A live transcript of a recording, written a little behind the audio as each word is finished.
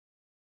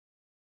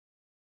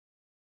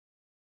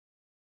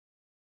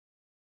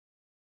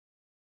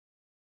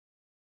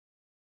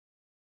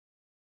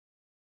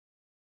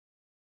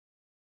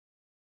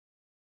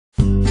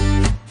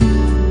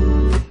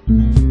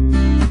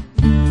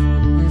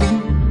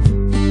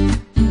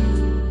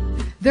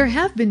There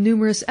have been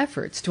numerous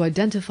efforts to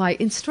identify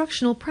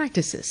instructional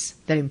practices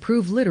that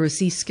improve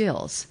literacy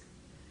skills.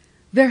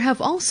 There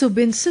have also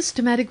been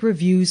systematic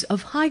reviews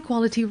of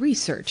high-quality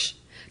research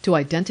to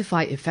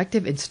identify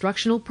effective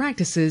instructional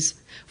practices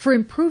for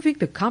improving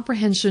the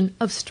comprehension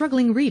of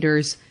struggling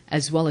readers,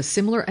 as well as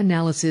similar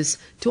analysis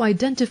to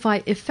identify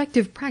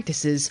effective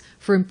practices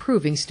for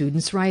improving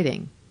students'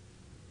 writing.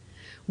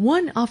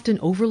 One often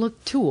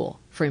overlooked tool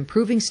for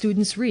improving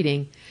students'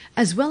 reading,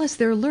 as well as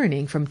their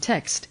learning from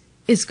text,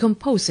 is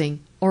composing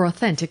or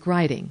authentic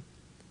writing.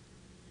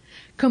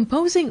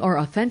 Composing or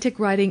authentic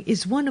writing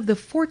is one of the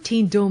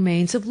 14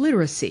 domains of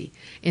literacy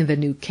in the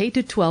new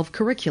K-12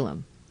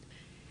 curriculum.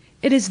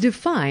 It is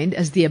defined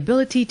as the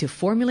ability to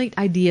formulate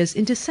ideas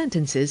into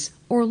sentences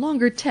or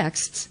longer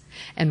texts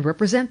and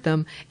represent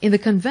them in the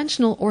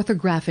conventional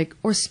orthographic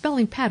or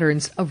spelling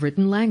patterns of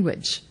written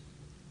language.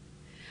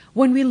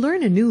 When we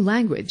learn a new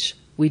language,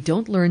 we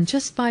don't learn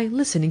just by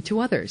listening to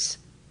others.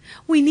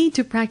 We need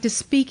to practice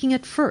speaking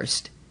at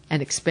first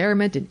and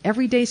experiment in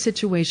everyday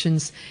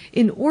situations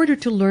in order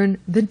to learn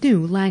the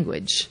new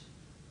language.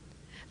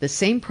 The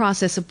same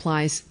process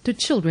applies to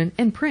children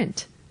and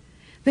print.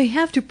 They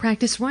have to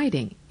practice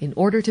writing in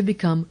order to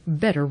become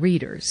better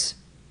readers.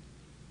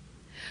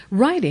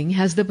 Writing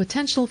has the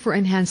potential for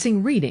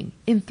enhancing reading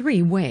in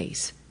 3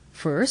 ways.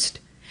 First,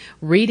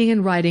 reading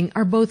and writing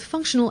are both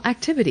functional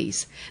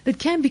activities that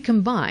can be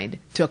combined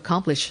to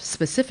accomplish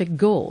specific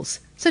goals,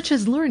 such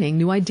as learning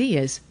new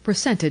ideas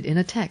presented in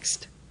a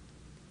text.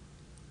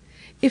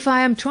 If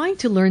I am trying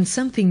to learn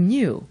something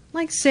new,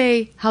 like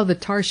say how the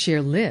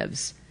tarsier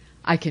lives,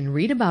 I can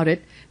read about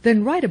it,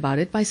 then write about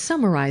it by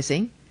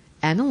summarizing,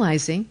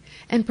 analyzing,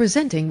 and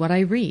presenting what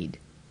I read.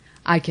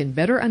 I can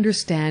better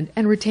understand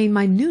and retain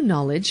my new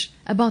knowledge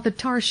about the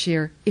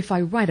tarsier if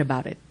I write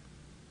about it.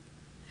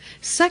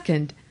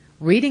 Second,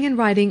 reading and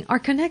writing are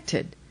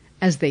connected,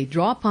 as they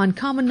draw upon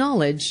common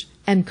knowledge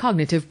and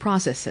cognitive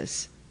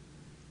processes.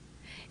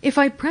 If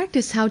I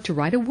practice how to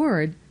write a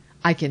word,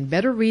 I can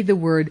better read the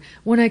word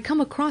when I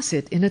come across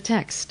it in a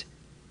text.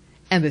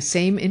 And the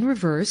same in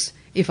reverse,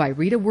 if I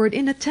read a word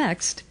in a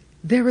text,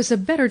 there is a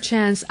better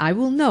chance I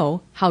will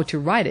know how to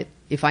write it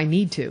if I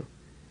need to.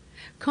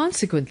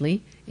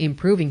 Consequently,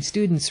 improving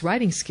students'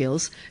 writing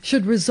skills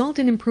should result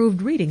in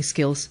improved reading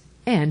skills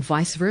and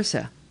vice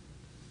versa.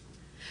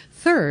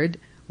 Third,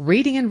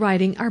 reading and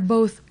writing are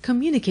both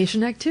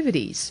communication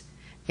activities,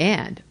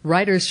 and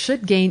writers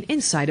should gain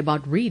insight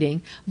about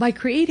reading by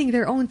creating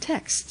their own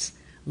texts,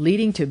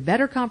 leading to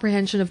better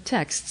comprehension of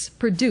texts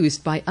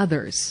produced by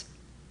others.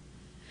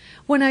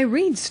 When I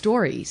read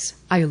stories,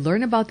 I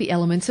learn about the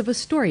elements of a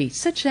story,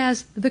 such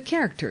as the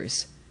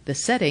characters, the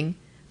setting,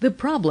 the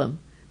problem,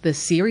 the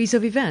series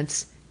of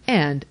events,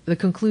 and the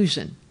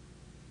conclusion.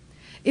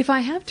 If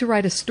I have to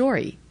write a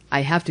story,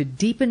 I have to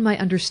deepen my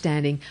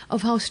understanding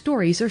of how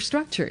stories are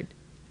structured.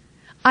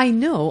 I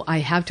know I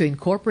have to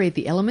incorporate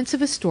the elements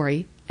of a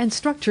story and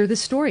structure the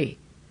story.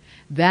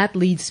 That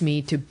leads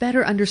me to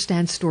better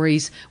understand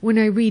stories when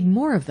I read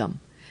more of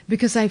them,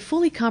 because I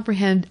fully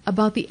comprehend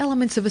about the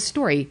elements of a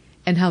story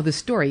and how the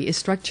story is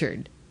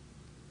structured.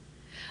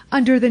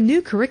 Under the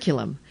new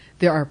curriculum,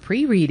 there are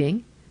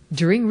pre-reading,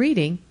 during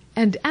reading,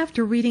 and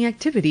after reading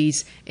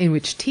activities in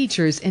which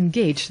teachers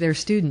engage their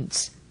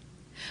students.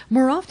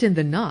 More often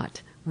than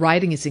not,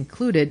 writing is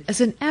included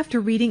as an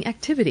after-reading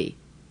activity.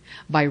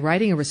 By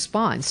writing a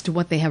response to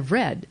what they have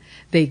read,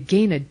 they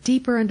gain a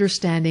deeper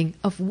understanding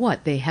of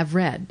what they have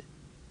read.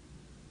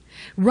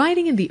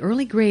 Writing in the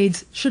early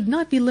grades should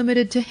not be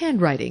limited to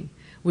handwriting,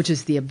 which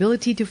is the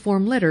ability to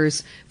form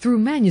letters through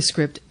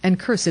manuscript and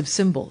cursive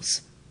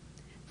symbols.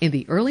 In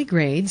the early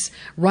grades,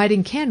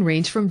 writing can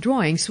range from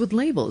drawings with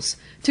labels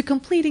to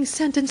completing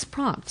sentence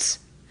prompts.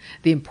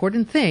 The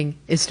important thing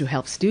is to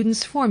help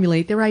students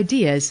formulate their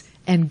ideas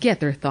and get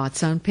their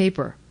thoughts on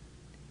paper.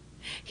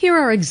 Here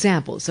are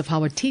examples of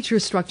how a teacher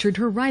structured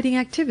her writing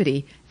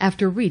activity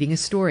after reading a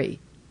story.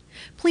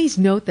 Please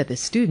note that the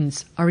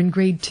students are in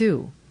grade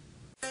 2.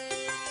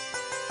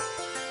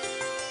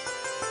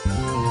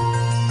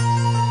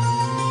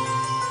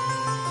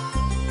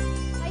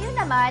 Ngayon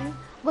naman,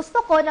 gusto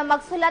ko na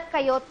magsulat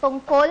kayo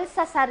tungkol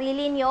sa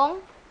sarili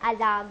niyong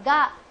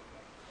alaga.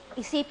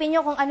 Isipin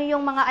niyo kung ano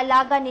yung mga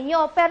alaga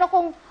ninyo, pero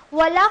kung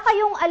wala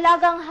kayong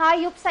alagang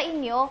hayop sa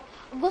inyo,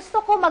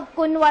 gusto ko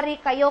magkunwari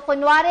kayo.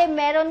 Kunwari,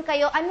 meron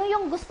kayo, ano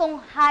yung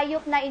gustong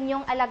hayop na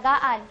inyong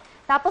alagaan?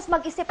 Tapos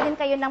mag-isip din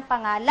kayo ng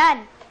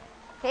pangalan.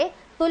 Okay?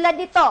 Tulad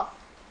dito.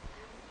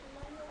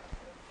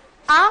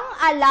 Ang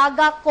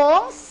alaga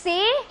kong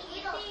si...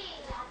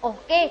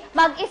 Okay.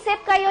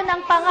 Mag-isip kayo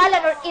ng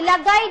pangalan or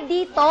ilagay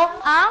dito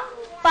ang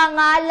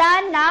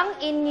pangalan ng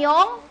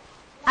inyong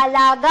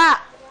alaga.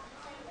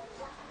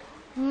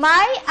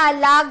 May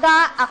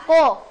alaga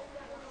ako.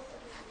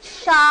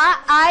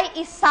 Siya ay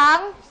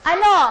isang,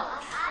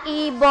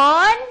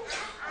 ibon,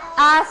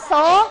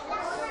 aso,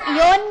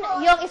 yun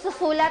yung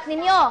isusulat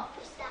ninyo.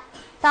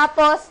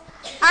 Tapos,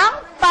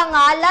 ang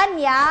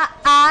pangalan niya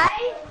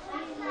ay,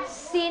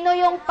 sino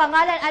yung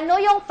pangalan?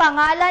 Ano yung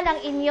pangalan ng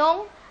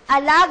inyong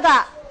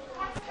alaga?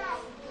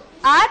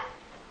 At,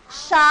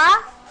 siya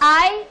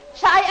ay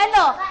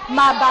ano?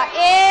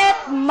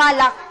 Mabait,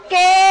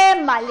 malaki,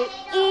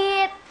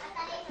 maliit.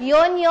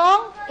 Yun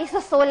yung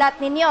isusulat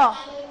ninyo.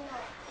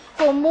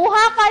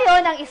 Kumuha kayo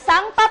ng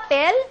isang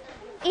papel,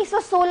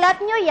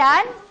 isusulat nyo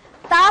yan,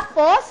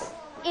 tapos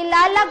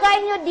ilalagay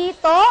nyo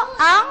dito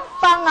ang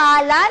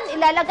pangalan,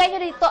 ilalagay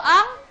nyo dito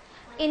ang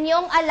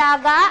inyong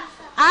alaga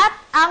at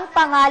ang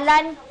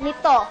pangalan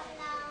nito.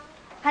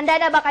 Handa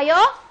na ba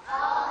kayo?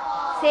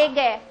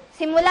 Sige,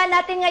 simulan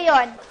natin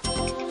ngayon.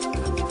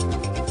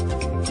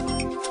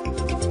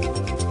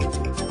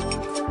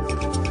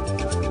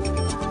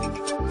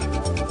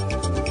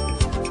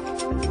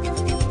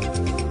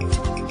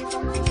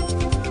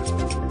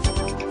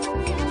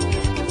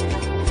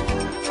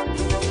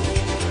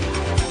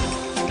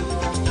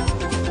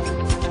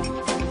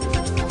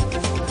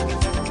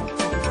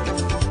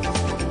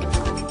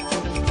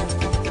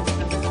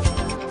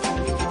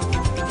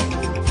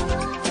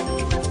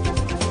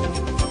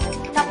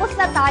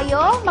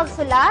 Tayo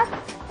magsulat.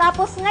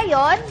 Tapos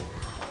ngayon,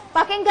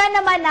 pakinggan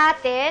naman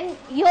natin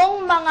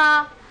yung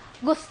mga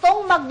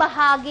gustong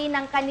magbahagi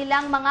ng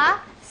kanilang mga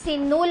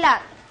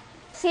sinulat.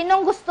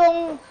 Sinong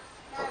gustong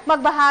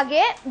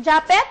magbahagi?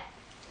 Japet?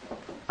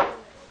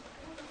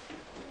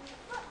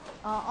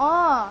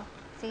 Oo.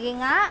 Sige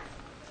nga.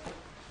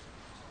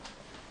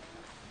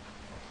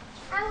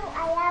 Ang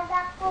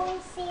alaga kong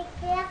si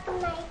Black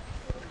Knight,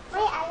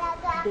 may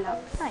alaga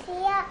akong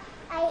siya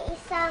ay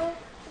isang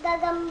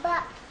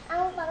gagamba.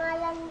 Ang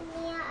pangalan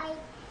niya ay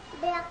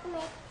Black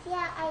Knight.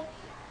 Siya ay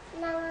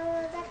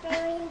nangangagat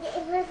pero hindi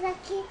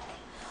masakit.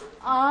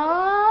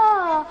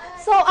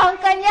 So ang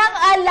kanyang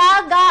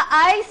alaga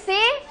ay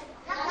si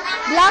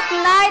Black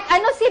Knight.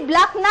 Ano si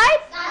Black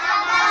Knight?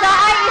 Siya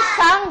ay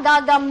isang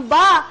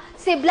gagamba.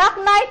 Si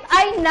Black Knight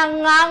ay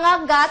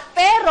nangangagat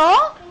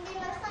pero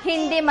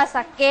hindi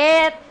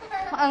masakit.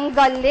 Ang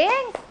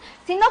galing.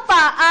 Sino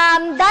pa?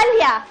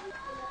 Dahlia.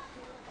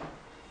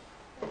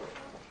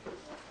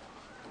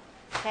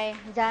 Okay,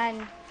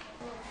 dyan.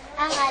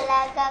 Ang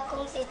alaga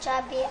kong si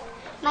Chubby,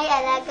 may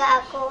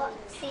alaga ako.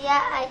 Siya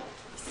ay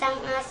isang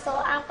aso.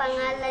 Ang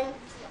pangalan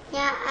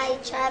niya ay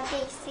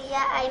Chubby.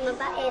 Siya ay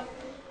mabait.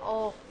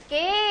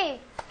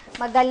 Okay.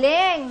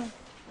 Magaling.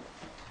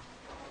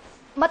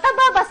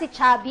 Mataba ba si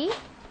Chubby?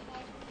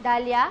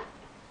 Dahlia?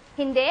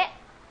 Hindi?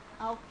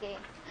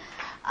 Okay.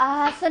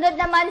 Sunod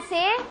naman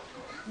si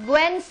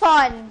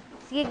Gwenson.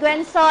 Sige,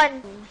 Gwenson.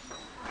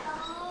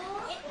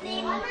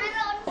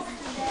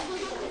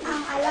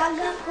 Ang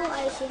alaga ko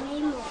ay si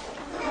Nemo.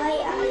 May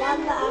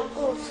alaga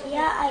ako.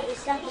 Siya ay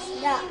isang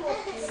isda.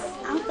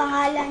 Ang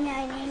pangalan niya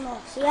ay Nemo.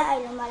 Siya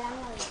ay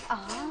lumalangoy.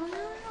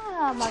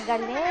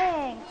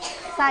 Magaling.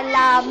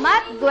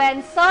 Salamat,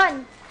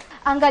 Gwenson.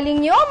 Ang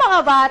galing nyo,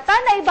 mga bata,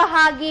 na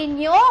ibahagi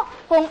nyo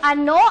kung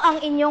ano ang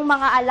inyong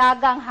mga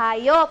alagang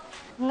hayop.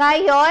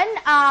 Ngayon,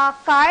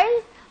 Carl,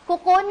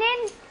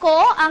 kukunin ko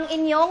ang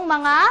inyong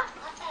mga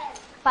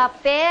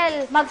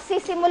papel.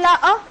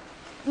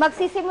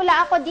 Magsisimula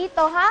ako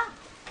dito, ha?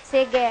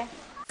 Sige.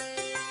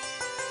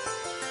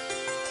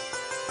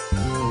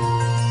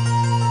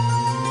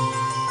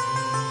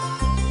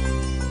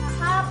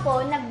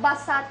 Kahapon,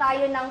 nagbasa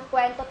tayo ng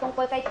kwento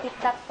tungkol kay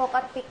Tic-Tac-Toc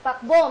at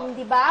Pick-Pack-Boom,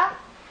 di ba?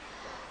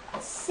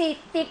 Si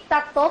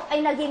Tic-Tac-Toc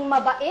ay naging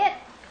mabait.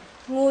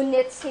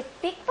 Ngunit si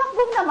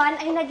Pick-Pack-Boom naman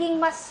ay naging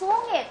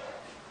masungit.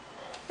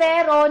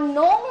 Pero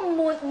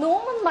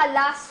nung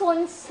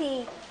malason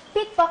si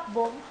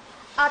Pick-Pack-Boom,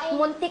 at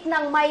muntik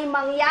nang may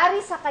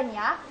mangyari sa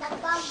kanya,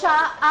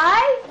 siya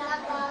ay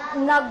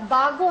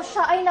nagbago.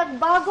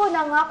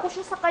 Nangako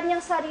siya sa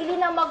kanyang sarili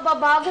na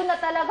magbabago na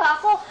talaga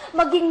ako,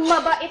 maging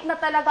mabait na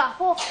talaga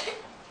ako.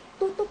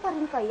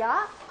 Tutuparin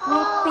kaya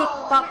ni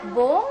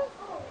Pick-Pack-Boom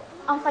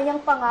ang kanyang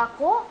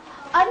pangako?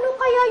 Ano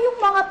kaya yung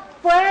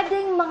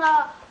mga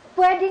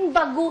pwedeng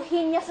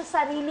baguhin niya sa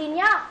sarili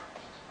niya?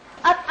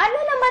 At ano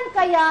naman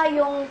kaya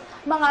yung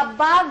mga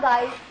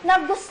bagay na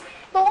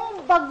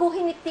gustong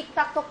baguhin ni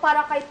Tic-Tac-Toc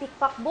para kay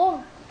Pick-Pack-Boom?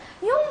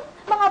 Yung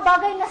mga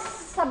bagay na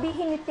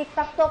sabihin ni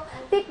Tic-Tac-Toc,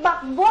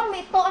 Pick-Pack-Boom,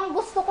 ito ang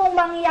gusto kong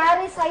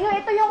mangyari sa'yo.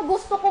 Ito yung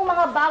gusto kong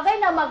mga bagay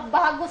na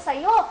magbago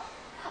sa'yo.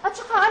 At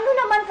saka ano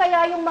naman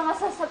kaya yung mga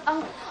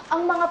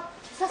ang mga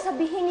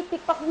sasabihin ni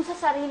Pick-Pack-Boom sa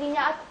sarili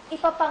niya at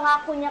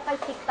ipapangako niya kay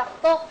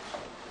Tic-Tac-Toc?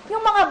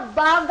 Yung mga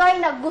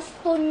bagay na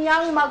gusto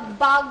niyang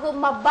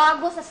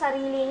mabago sa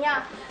sarili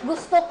niya.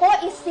 Gusto ko,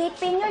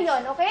 isipin niyo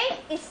yon,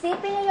 okay?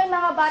 Isipin niyo yon,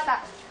 mga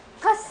bata.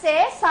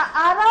 Kasi sa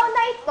araw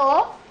na ito,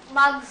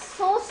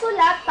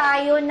 magsusulat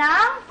tayo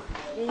ng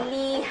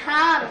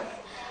liham.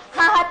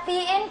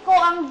 Hahatiin ko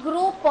ang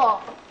grupo.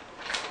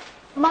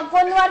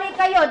 Magkunwari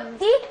kayo,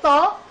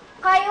 dito,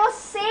 kayo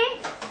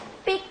si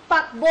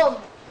Pick-Pack-Boom.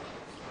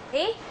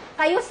 Okay?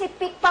 Kayo si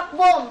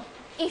Pick-Pack-Boom.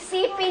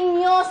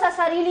 Isipin nyo sa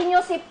sarili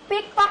nyo, si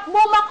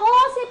Pick-Pack-Boom ako,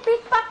 si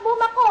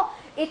Pick-Pack-Boom ako.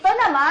 Ito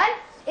naman,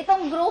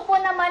 itong grupo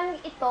naman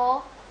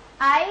ito,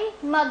 ay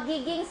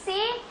magiging si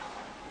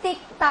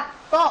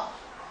Tic-Tac-Toc.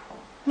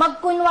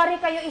 Magkunwari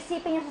kayo,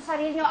 isipin nyo sa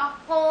sarili nyo,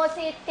 ako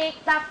si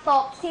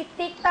Tic-Tac-Toc. Si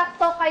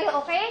Tic-Tac-Toc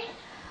kayo, okay?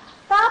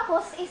 Tapos,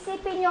 Tapos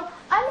isipin nyo,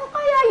 ano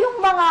kaya yung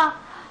mga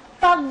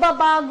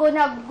pagbabago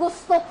na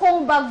gusto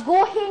kong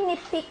baguhin ni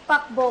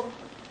Tikpakbong?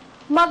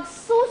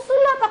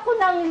 Magsusulat ako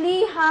ng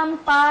liham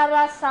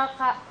para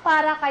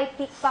kay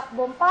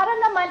Tikpakbong para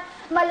naman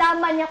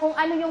malaman niya kung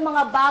ano yung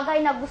mga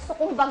bagay na gusto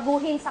kong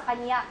baguhin sa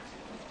kanya.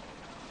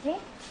 Okay?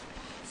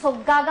 So,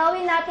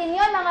 gagawin natin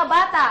yon mga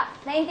bata.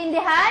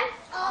 Naintindihan?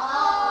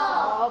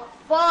 Oo!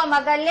 Opo,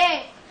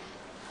 magaling.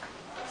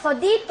 So,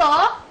 dito,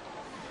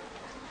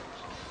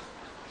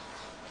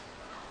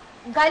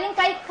 galing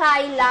kay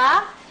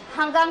Kyla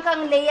hanggang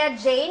kang Leah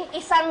Jane,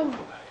 isang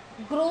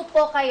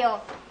grupo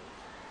kayo.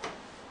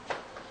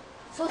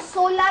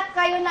 Susulat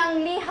kayo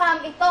ng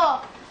liham ito.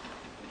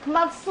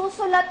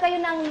 Magsusulat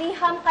kayo ng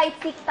liham kay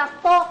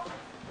Tiktaktok.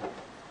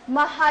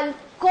 Mahal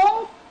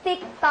kong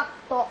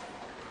Tiktaktok.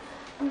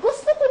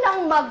 Gusto ko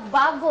nang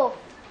magbago.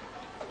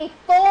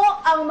 Ito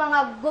ang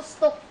mga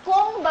gusto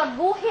kong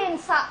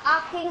baguhin sa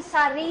aking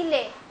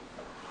sarili.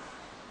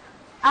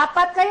 4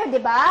 kayo,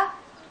 di ba?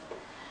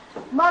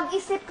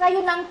 Mag-isip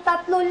kayo ng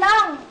 3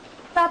 lang.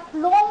 3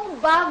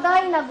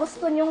 bagay na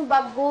gusto nyong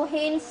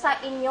baguhin sa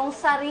inyong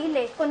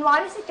sarili.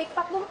 Kunwari si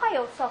Tikpakbong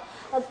kayo, so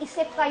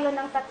mag-isip kayo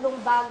ng 3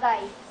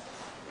 bagay.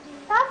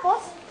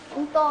 Tapos,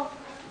 ito,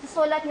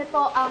 susulat nyo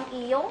to ang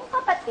iyong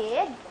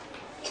kapatid,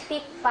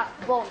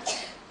 Tikpakbong.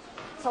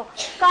 So,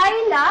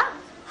 Kyla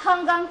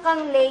hanggang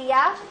kang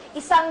Leah,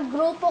 isang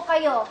grupo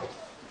kayo.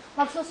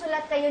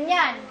 Magsusulat kayo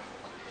niyan.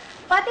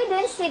 Pati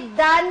din si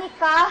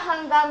Danica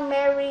hanggang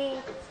Mary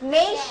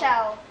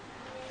Mayshell.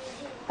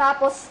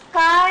 Tapos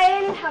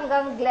Kyle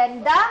hanggang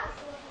Glenda,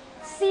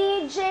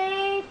 CJ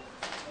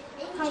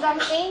hanggang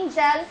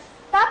Angel,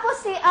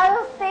 tapos si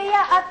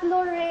Althea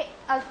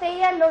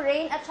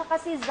Lorraine at saka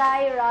si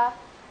Zyra.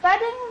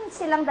 Pwedeng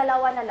silang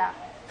dalawa na lang.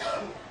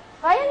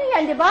 Kaya nyo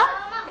yan, di ba?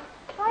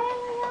 Kaya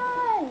nyo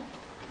yan.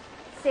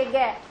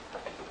 Sige.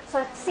 So,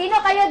 sino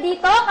kayo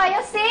dito?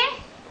 Kayo si?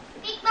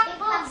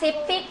 Tikpakbong. Si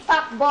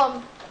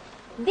Tikpakbong.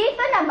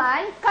 Dito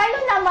naman, kayo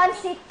naman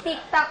si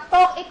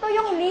Tiktaktok. Ito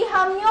yung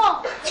liham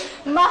nyo.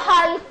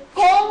 Mahal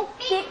kong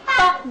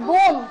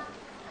Tiktakbong.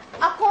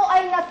 Ako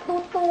ay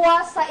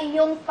natutuwa sa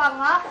iyong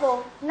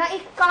pangako na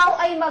ikaw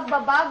ay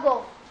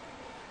magbabago.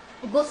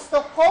 Gusto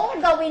kong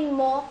gawin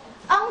mo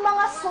ang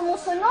mga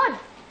sumusunod.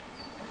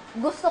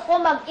 Gusto ko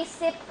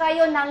mag-isip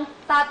kayo ng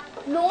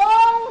 3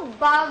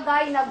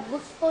 bagay na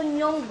gusto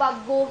nyong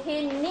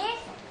baguhin ni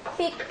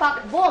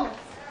Tikpakbong.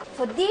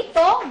 So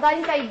dito,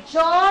 galing kay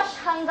Josh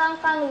hanggang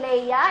kang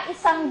Leah,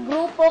 isang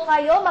grupo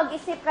kayo,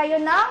 mag-isip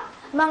kayo ng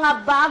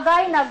mga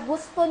bagay na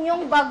gusto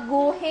nyong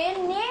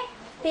baguhin ni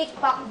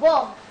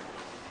Tikpakbong.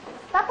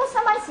 Tapos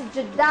naman si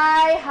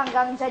Juday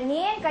hanggang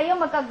Janine, kayo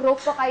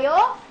magka-grupo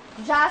kayo.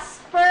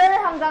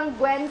 Jasper hanggang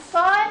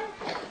Gwenson,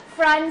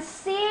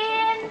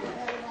 Francine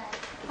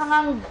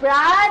hanggang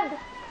Brad,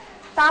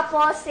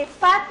 tapos si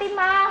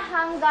Fatima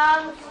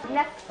hanggang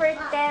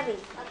Neferteri.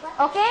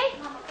 Okay?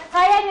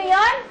 Kaya nyo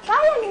yun?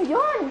 Kaya nyo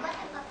yun.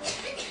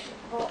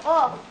 Oo.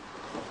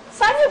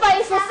 Saan nyo ba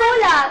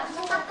isusulat?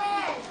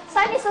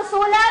 Saan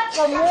isusulat?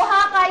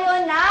 Kumuha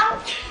kayo ng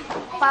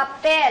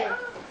papel.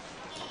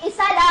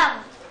 Isa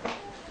lang.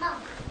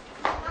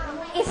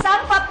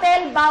 Isang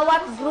papel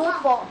bawat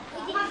grupo.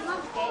 Okay.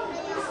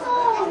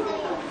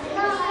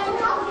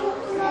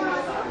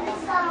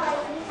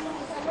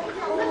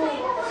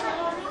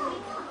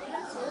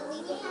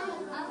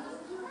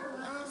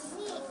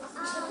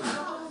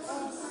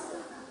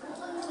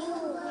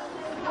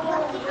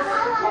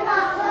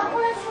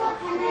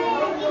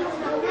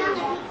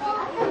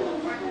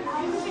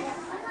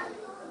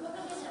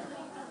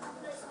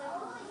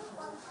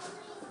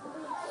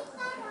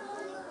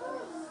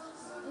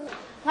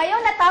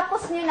 Ngayon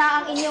natapos nyo na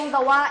ang inyong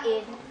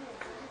gawain,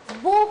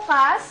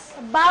 bukas,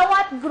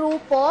 bawat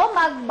grupo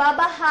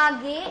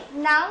magbabahagi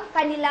ng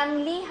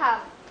kanilang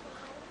liham.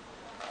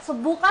 So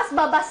bukas,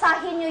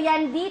 babasahin nyo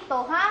yan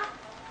dito, ha?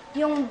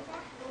 Yung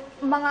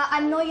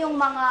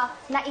mga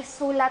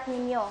naisulat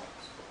ninyo.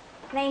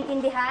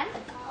 Naintindihan?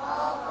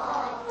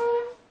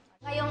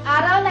 Ngayong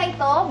araw na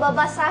ito,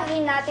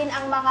 babasahin natin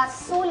ang mga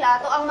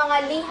sulat o ang mga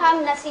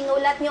liham na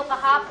sinulat nyo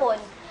kahapon.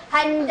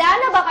 Handa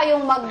na ba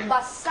kayong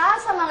magbasa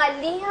sa mga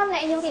liham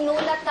na inyong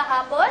sinulat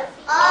kahapon?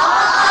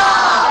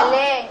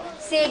 Galing.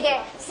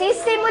 Sige,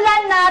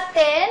 sisimulan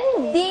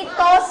natin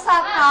dito sa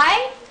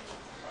kay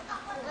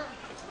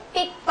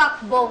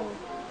Tikpakbong.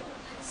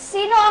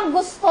 Sino ang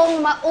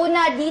gustong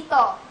mauna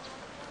dito?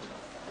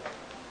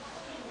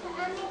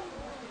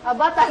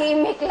 Aba,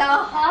 tahimik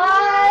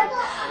lahat.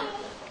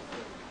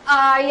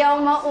 Ayaw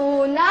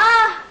mauna.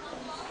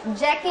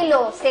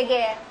 Jekylo.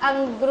 Sige,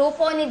 ang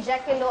grupo ni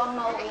Jekylo ang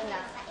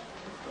mauuna.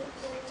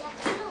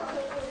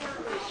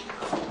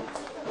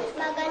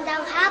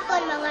 Magandang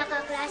hapon mga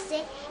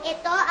kaklase.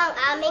 Ito ang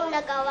aming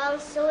nagawang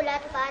sulat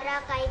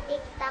para kay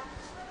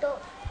Tiktaktok.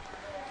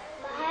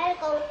 Mahal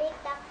kong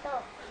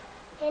Tiktaktok,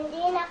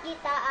 hindi na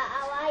kita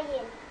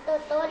aawayin.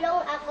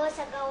 Tutulong ako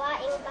sa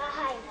gawaing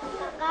bahay.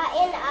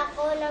 Kakain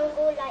ako ng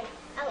gulay.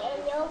 Ang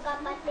inyong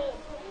kapatid,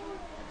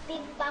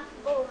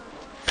 Tikpakbong.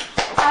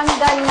 Ang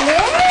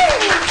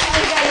galing!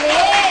 Ang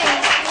galing!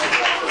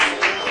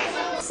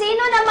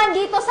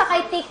 dito sa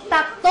kay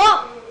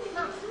tic-tac-toe.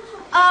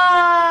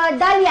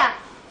 Dalia.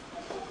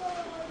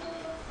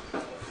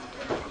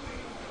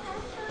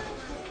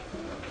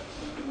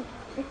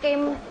 Okay,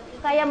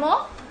 kaya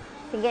mo?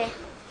 Sige.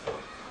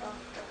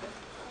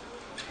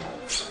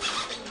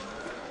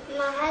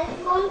 Mahal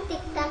kong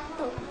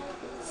tic-tac-toe.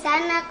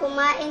 Sana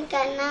kumain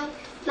ka ng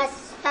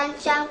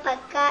masustansyang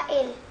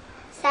pagkain.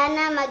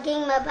 Sana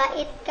maging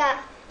mabait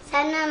ka.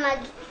 Sana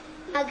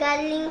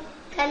magaling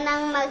ka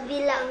ng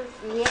magbilang.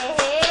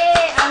 Yay!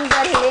 Ang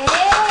galing!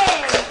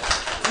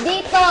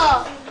 Dito,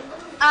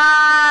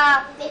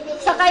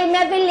 sa kay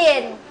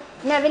Maybelline.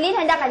 Maybelline,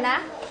 handa ka na?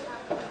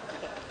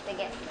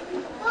 Sige.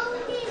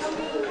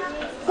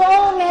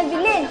 Go,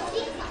 Maybelline!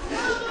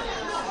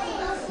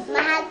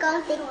 Mahal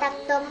kong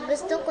tic-tac-toe.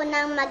 Gusto ko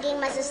nang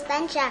maging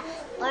masustansya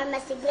or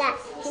masigla.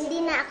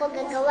 Hindi na ako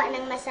gagawa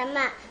ng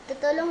masama.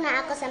 Tutulong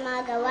na ako sa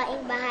mga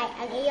gawaing bahay.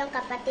 Ang iyong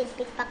kapatid,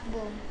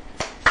 Pikpakboom.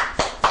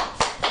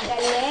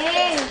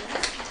 Galing!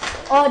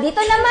 Oh,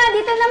 dito naman,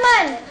 dito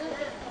naman.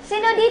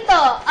 Sino dito?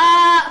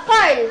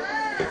 Carl.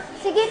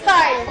 Sige,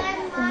 Carl.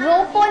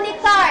 Grupo ni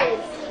Carl.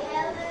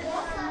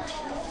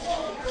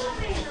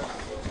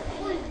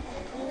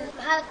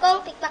 Mahal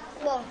kong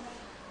Pikpakboom.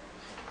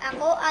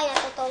 Ako ay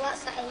natutuwa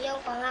sa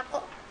iyong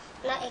pangako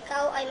na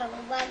ikaw ay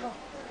magbabago.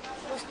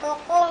 Gusto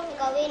kong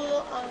gawin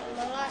mo ang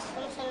mga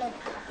sunod.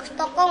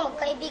 Gusto kong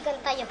magkaibigan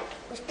tayo.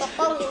 Gusto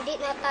kong hindi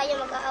na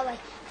tayo mag-aaway.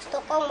 Gusto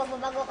kong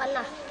magbabago ka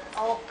na.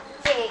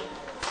 Okay.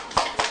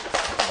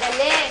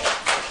 Galing.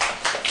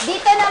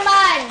 Dito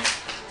naman,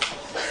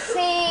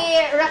 si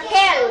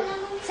Raquel.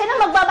 Sino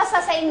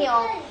magbabasa sa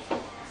inyo?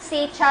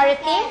 Si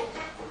Charity?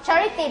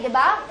 Charity, di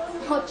ba?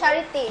 Oh,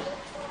 Charity.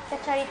 Sa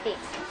Charity.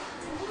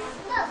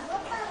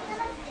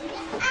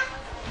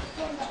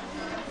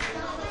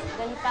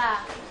 Ganda.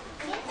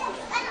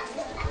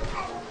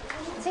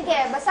 Sige,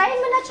 basahin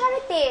mo na,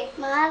 Charity.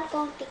 Mahal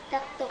kong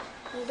tic-tac-toe,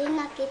 hindi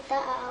na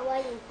kita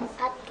aawayin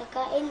at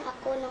kakain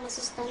ako ng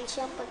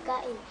masustansyang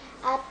pagkain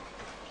at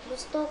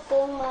gusto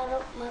kong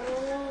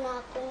marunong na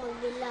akong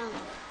magbilang.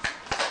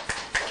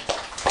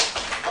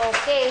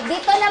 Okay,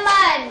 dito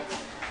naman.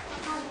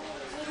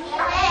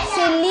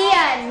 Si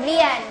Lian.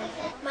 Lian.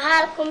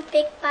 Mahal kong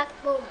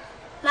Pikpakboom,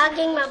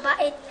 maging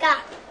mabait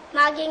ka,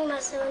 maging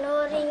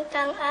masunuring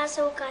kang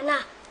aso ka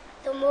na,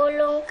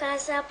 tumulong ka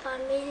sa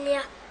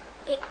pamilya,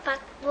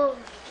 Pikpakboom.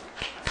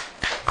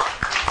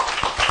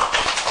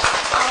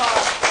 Oh,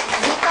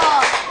 dito.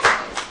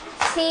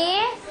 Si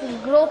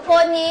grupo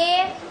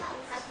ni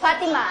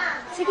Fatima.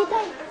 Sige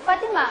tayo,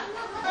 Fatima.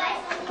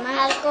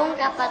 Mahal kong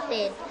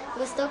kapatid,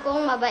 gusto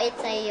kong mabait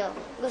sa iyo.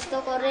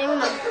 Gusto ko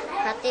rin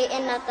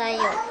maghatiin na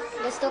tayo.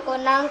 Gusto ko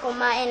nang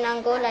kumain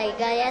ng gulay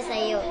gaya sa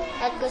iyo.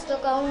 At gusto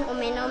kong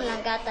uminom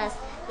ng gatas.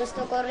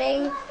 Gusto ko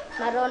rin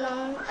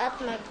marunong at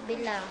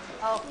magbilang.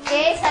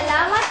 Okay,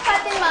 salamat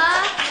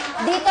Fatima.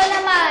 Dito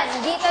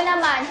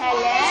naman,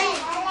 Helen.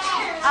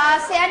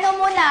 Si ano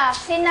muna?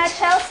 Sina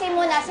Chelsea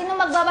muna. Sino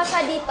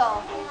magbabasa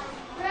dito?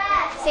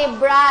 Si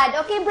Brad.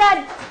 Okay,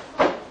 Brad.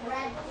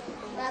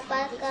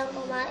 Dapat kang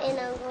kumain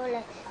ng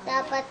gulay.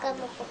 Dapat kang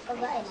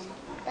magpagkabain.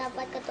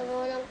 Dapat ka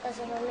tumulong ka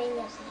sa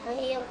pamilya ng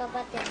iyong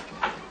kapatid.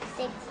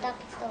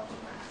 Tic-tac-toe.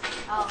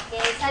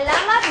 Okay,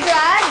 salamat,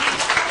 Brad.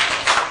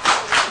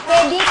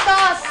 Okay, dito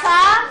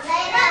sa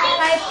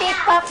kay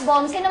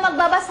Pikpakboom. Sino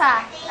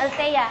magbabasa?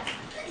 Althea.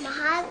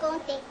 Mahal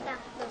kong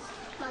tic-tac-toe.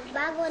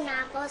 Magbago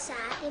na ako sa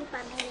aking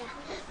pamilya.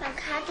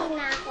 Maghati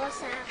na ako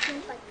sa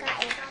aking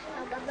pagkain.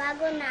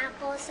 Magbabago na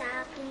ako sa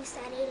aking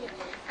sarili.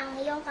 Ang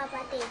iyong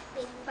kapatid,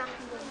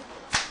 Pikpakboom.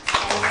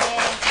 Okay.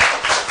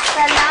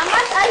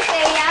 Salamat,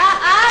 Althea.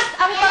 At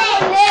ang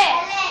panghuli,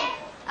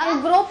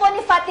 ang grupo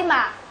ni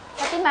Fatima.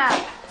 Fatima.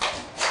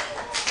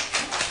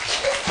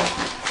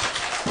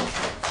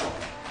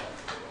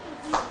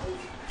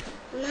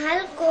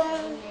 Mahal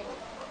kong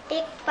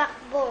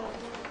Pikpakboom.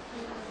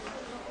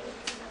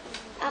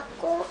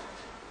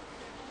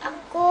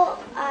 Ako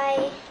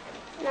ay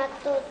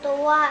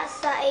natutuwa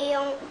sa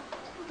iyong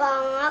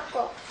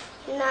pangako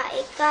na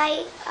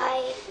ikay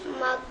ay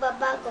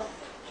magbabago.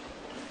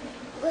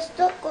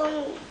 Gusto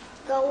kong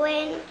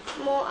gawin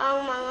mo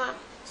ang mga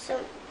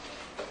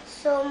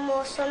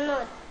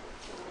sumusunod.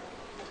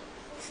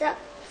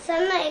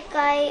 Sana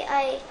ikay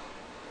ay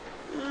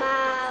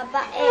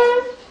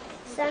mabait.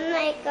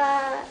 Sana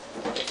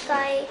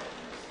ikay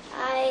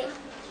ay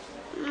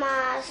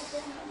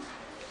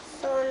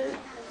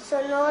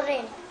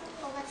sunurin.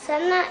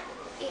 Sana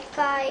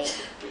ikay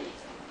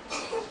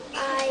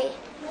ay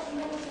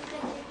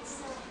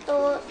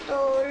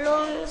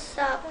tutulong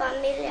sa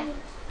pamilya.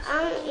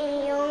 Ang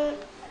iyong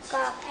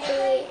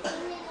kapatid,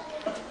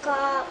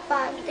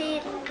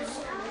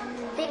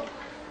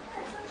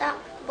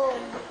 Tic-tac-boom.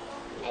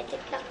 Ay,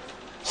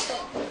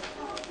 tic-tac-toe.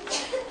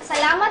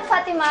 Salamat,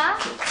 Fatima.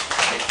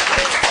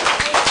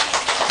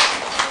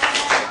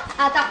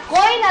 At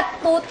ako'y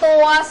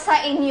natutuwa sa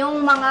inyong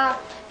mga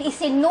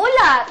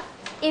isinulat.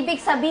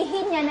 Ibig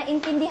sabihin niya,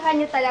 naintindihan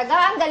niyo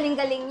talaga. Ang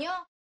galing-galing niyo.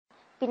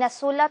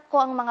 Pinasulat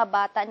ko ang mga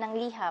bata ng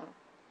liham.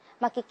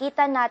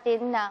 Makikita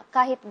natin na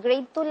kahit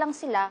grade 2 lang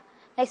sila,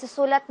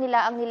 naisusulat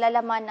nila ang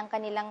nilalaman ng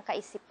kanilang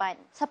kaisipan.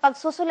 Sa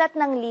pagsusulat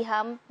ng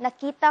liham,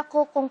 nakita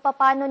ko kung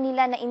paano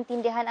nila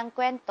naintindihan ang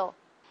kwento.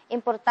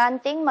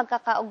 Importanteng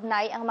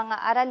magkakaugnay ang mga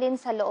aralin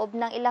sa loob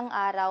ng ilang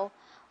araw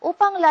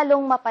upang lalong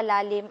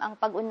mapalalim ang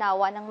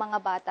pag-unawa ng mga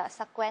bata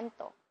sa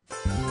kwento.